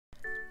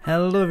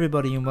Hello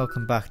everybody and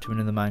welcome back to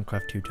another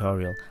Minecraft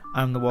tutorial.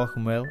 I'm the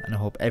Walking Whale and I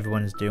hope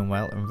everyone is doing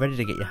well and ready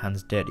to get your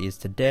hands dirty, as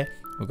today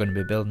we're going to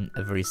be building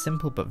a very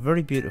simple but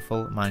very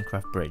beautiful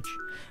Minecraft bridge.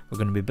 We're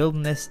going to be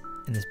building this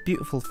in this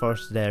beautiful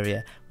forested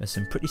area with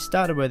some pretty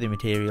starter worthy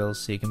materials,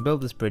 so you can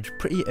build this bridge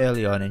pretty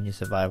early on in your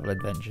survival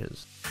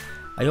adventures.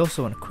 I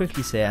also want to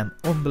quickly say I'm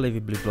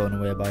unbelievably blown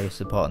away by your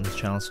support on this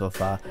channel so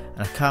far,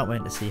 and I can't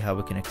wait to see how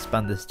we can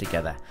expand this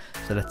together.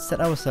 So let's set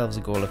ourselves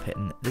a goal of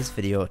hitting this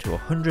video to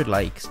 100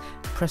 likes.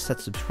 Press that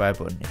subscribe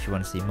button if you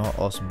want to see more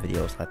awesome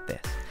videos like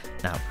this.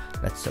 Now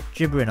let's stop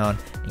gibbering on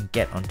and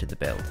get onto the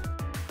build.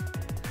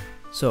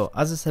 So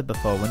as I said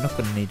before, we're not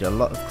going to need a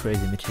lot of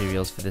crazy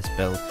materials for this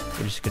build.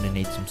 We're just going to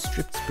need some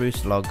stripped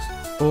spruce logs,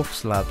 oak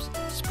slabs,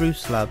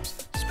 spruce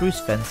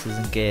fences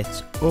and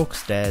gates, oak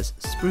stairs,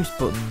 spruce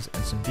buttons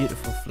and some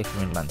beautiful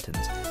flickering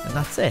lanterns. And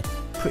that's it,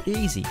 pretty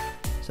easy.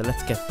 So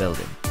let's get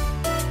building.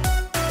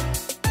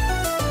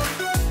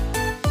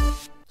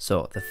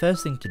 So the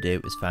first thing to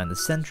do is find the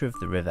centre of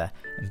the river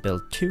and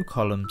build 2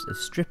 columns of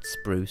stripped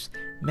spruce,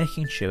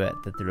 making sure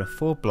that there are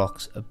 4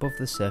 blocks above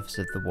the surface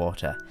of the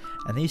water,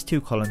 and these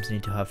 2 columns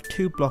need to have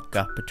 2 block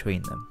gap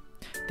between them.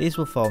 These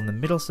will form the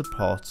middle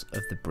supports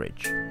of the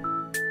bridge.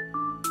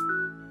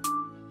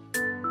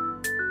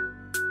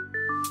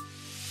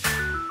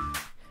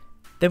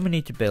 Then we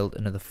need to build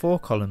another 4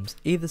 columns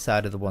either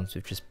side of the ones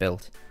we've just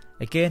built,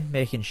 again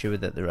making sure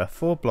that there are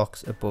 4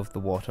 blocks above the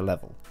water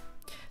level.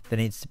 There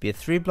needs to be a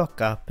 3 block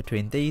gap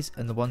between these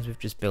and the ones we've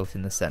just built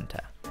in the centre.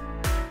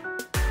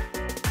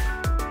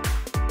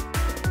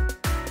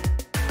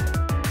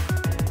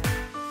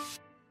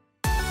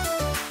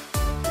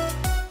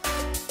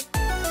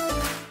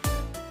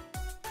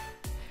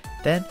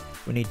 Then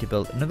we need to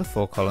build another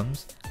 4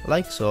 columns,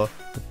 like so,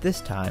 but this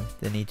time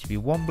they need to be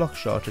 1 block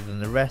shorter than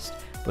the rest,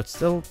 but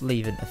still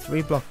leaving a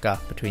 3 block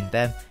gap between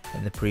them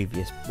and the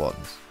previous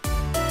ones.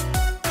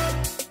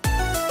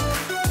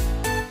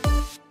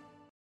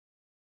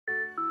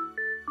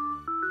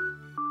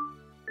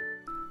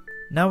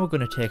 Now we're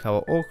going to take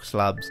our oak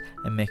slabs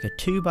and make a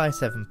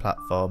 2x7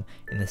 platform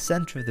in the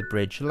centre of the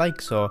bridge, like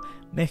so,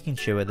 making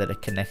sure that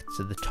it connects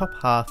to the top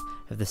half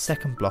of the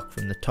second block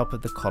from the top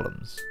of the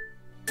columns.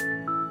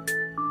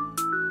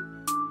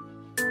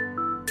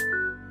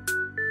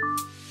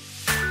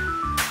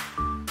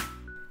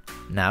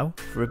 Now,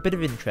 for a bit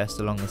of interest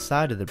along the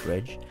side of the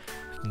bridge,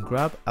 we can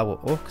grab our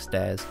oak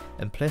stairs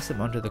and place them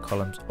onto the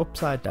columns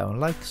upside down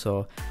like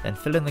so, then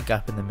fill in the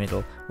gap in the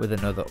middle with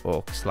another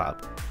oak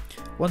slab.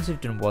 Once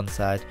we've done one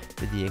side,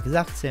 do the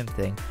exact same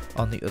thing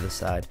on the other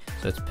side,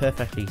 so it's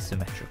perfectly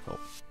symmetrical.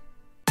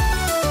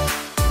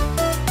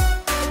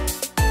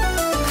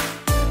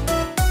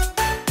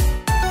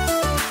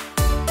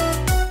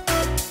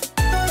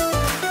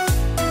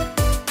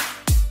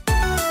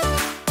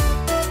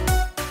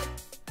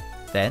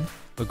 Then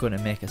we're going to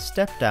make a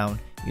step down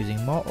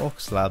using more oak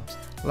slabs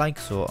like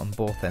so on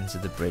both ends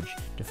of the bridge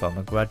to form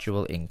a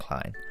gradual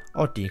incline,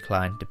 or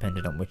decline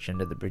depending on which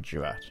end of the bridge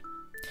you're at.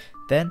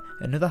 Then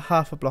another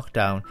half a block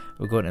down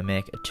we're going to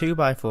make a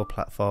 2x4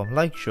 platform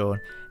like shown,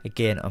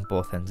 again on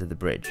both ends of the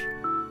bridge.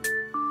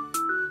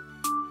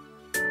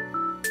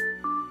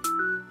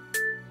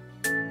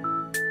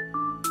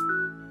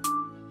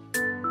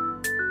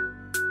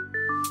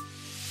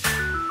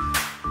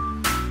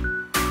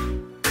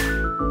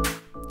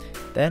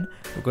 Then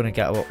we're going to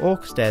get our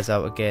oak stairs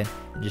out again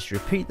and just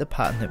repeat the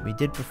pattern that we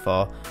did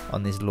before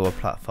on these lower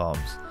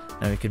platforms.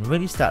 Now we can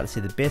really start to see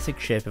the basic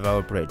shape of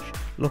our bridge.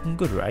 Looking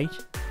good, right?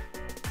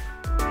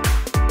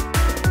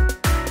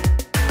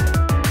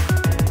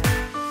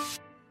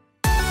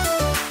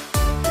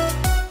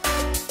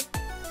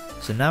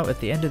 So now at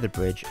the end of the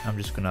bridge, I'm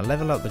just going to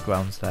level out the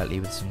ground slightly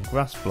with some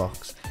grass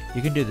blocks.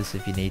 You can do this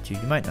if you need to,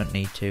 you might not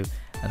need to,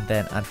 and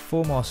then add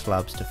 4 more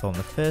slabs to form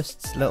the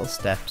first little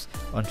steps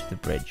onto the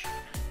bridge.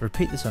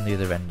 Repeat this on the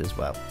other end as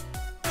well.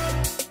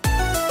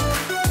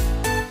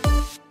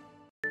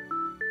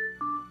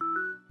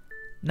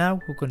 Now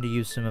we're going to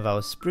use some of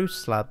our spruce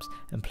slabs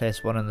and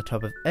place one on the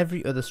top of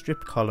every other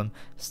stripped column,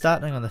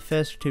 starting on the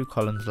first 2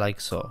 columns like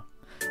so.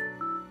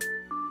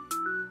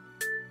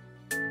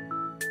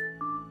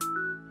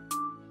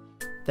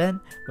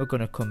 Then we're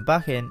going to come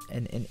back in,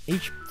 and in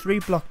each 3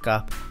 block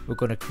gap we're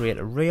going to create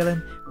a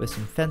railing with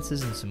some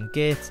fences and some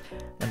gates,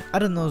 and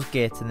adding those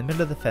gates in the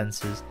middle of the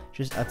fences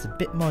just adds a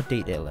bit more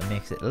detail and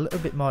makes it a little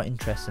bit more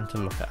interesting to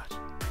look at.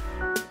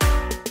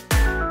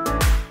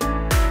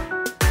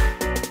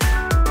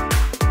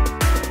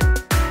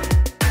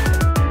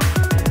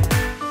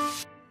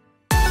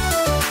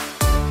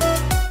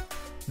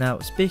 Now,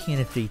 speaking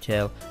of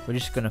detail, we're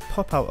just going to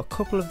pop out a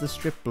couple of the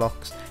strip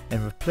blocks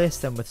and replace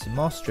them with some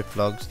more strip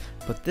logs,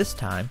 but this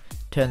time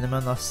turn them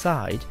on their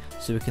side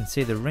so we can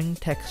see the ring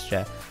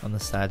texture on the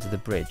sides of the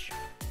bridge.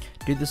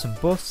 Do this on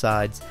both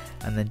sides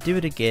and then do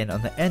it again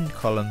on the end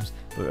columns,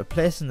 but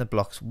replacing the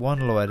blocks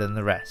one lower than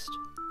the rest.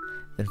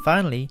 Then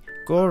finally,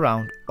 go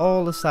around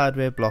all the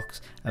sideway blocks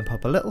and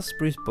pop a little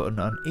spruce button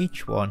on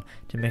each one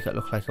to make it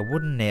look like a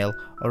wooden nail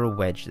or a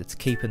wedge that's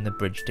keeping the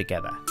bridge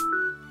together.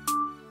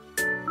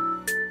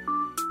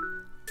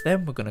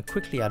 Then we're going to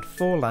quickly add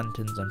 4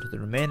 lanterns onto the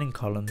remaining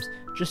columns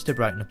just to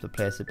brighten up the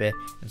place a bit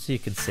and so you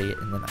can see it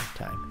in the night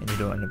time and you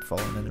don't end up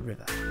falling in the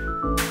river.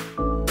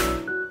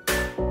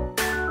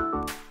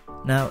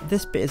 Now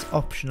this bit is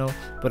optional,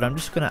 but I'm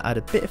just going to add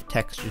a bit of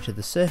texture to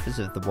the surface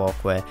of the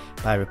walkway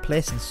by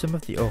replacing some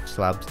of the oak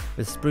slabs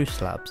with spruce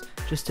slabs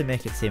just to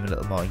make it seem a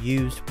little more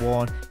used,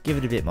 worn, give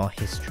it a bit more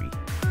history.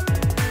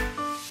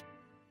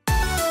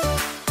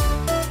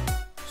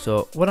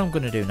 So what I'm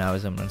going to do now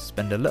is I'm going to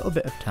spend a little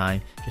bit of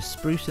time just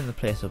sprucing the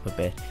place up a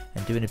bit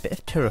and doing a bit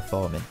of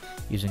terraforming,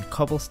 using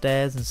cobble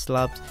stairs and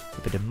slabs,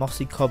 a bit of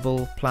mossy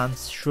cobble,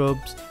 plants,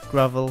 shrubs,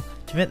 gravel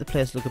to make the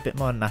place look a bit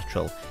more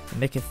natural and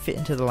make it fit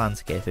into the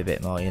landscape a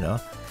bit more, you know.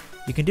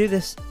 You can do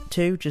this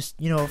too, just,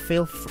 you know,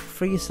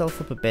 free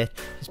yourself up a bit,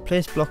 just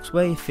place blocks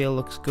where you feel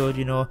looks good,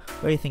 you know,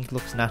 where you think it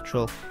looks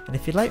natural, and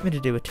if you'd like me to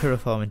do a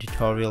terraforming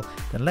tutorial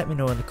then let me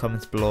know in the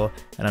comments below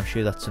and I'm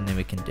sure that's something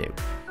we can do.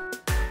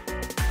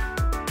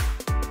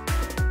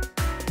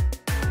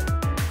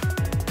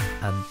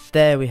 And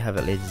there we have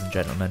it, ladies and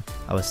gentlemen,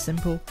 our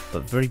simple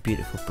but very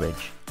beautiful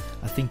bridge.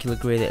 I think you'll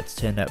agree that it's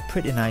turned out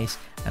pretty nice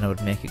and it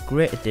would make a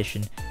great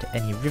addition to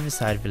any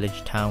riverside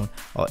village town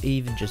or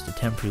even just a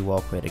temporary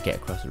walkway to get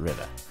across a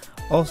river.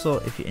 Also,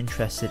 if you're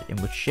interested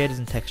in which shaders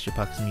and texture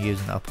packs I'm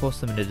using, I'll post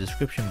them in the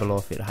description below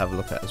for you to have a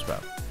look at as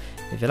well.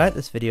 If you like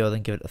this video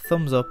then give it a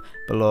thumbs up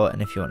below,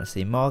 and if you want to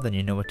see more then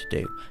you know what to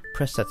do,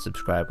 press that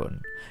subscribe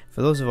button.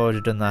 For those who've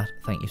already done that,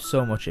 thank you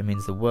so much, it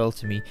means the world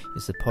to me,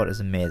 your support is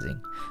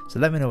amazing. So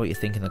let me know what you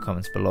think in the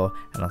comments below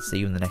and I'll see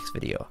you in the next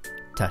video.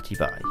 Tatty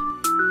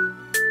bye.